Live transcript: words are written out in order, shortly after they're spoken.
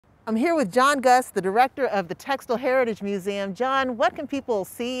I'm here with John Gus, the director of the Textile Heritage Museum. John, what can people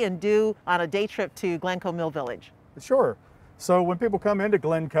see and do on a day trip to Glencoe Mill Village? Sure. So when people come into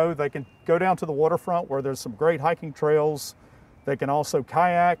Glencoe, they can go down to the waterfront where there's some great hiking trails. They can also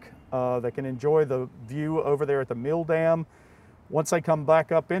kayak. They can enjoy the view over there at the mill dam. Once they come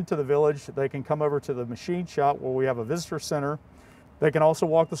back up into the village, they can come over to the machine shop where we have a visitor center. They can also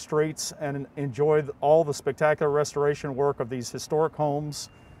walk the streets and enjoy all the spectacular restoration work of these historic homes.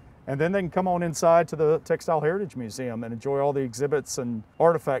 And then they can come on inside to the Textile Heritage Museum and enjoy all the exhibits and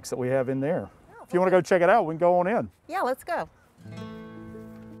artifacts that we have in there. Oh, if you want to go check it out, we can go on in. Yeah, let's go.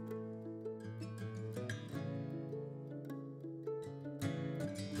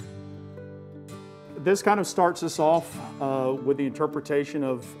 This kind of starts us off with the interpretation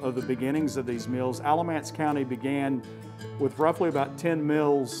of the beginnings of these mills. Alamance County began with roughly about 10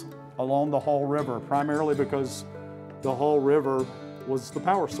 mills along the Hall River, primarily because the Hall River was the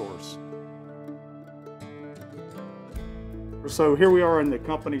power source. So here we are in the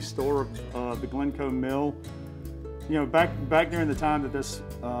company store of the Glencoe Mill. You know, back during the time that this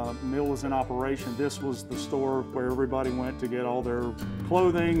mill was in operation, this was the store where everybody went to get all their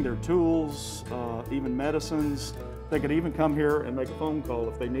clothing, their tools, even medicines. They could even come here and make a phone call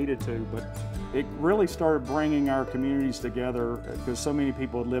if they needed to, but it really started bringing our communities together because so many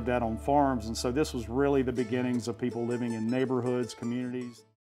people had lived out on farms, and so this was really the beginnings of people living in neighborhoods, communities.